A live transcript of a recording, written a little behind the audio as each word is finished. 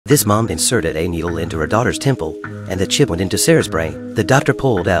This mom inserted a needle into her daughter's temple, and the chip went into Sarah's brain. The doctor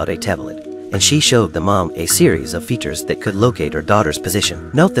pulled out a tablet, and she showed the mom a series of features that could locate her daughter's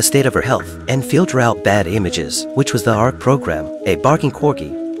position, note the state of her health, and filter out bad images, which was the ARC program. A barking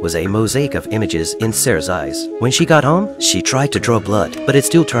corgi was a mosaic of images in Sarah's eyes. When she got home, she tried to draw blood, but it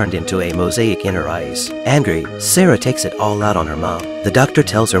still turned into a mosaic in her eyes. Angry, Sarah takes it all out on her mom. The doctor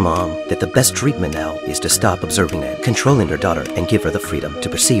tells her mom that the best treatment now is to stop observing and controlling her daughter and give her the freedom to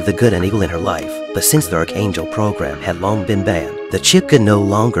perceive the good and evil in her life. But since the Archangel program had long been banned, the chip could no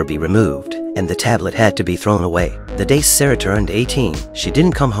longer be removed, and the tablet had to be thrown away. The day Sarah turned 18, she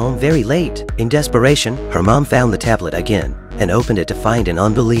didn't come home very late. In desperation, her mom found the tablet again and opened it to find an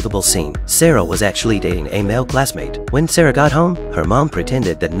unbelievable scene. Sarah was actually dating a male classmate. When Sarah got home, her mom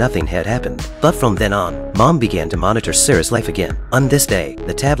pretended that nothing had happened. But from then on, mom began to monitor Sarah's life again. On this day,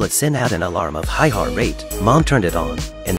 the tablet sent out an alarm of high heart rate. Mom turned it on, and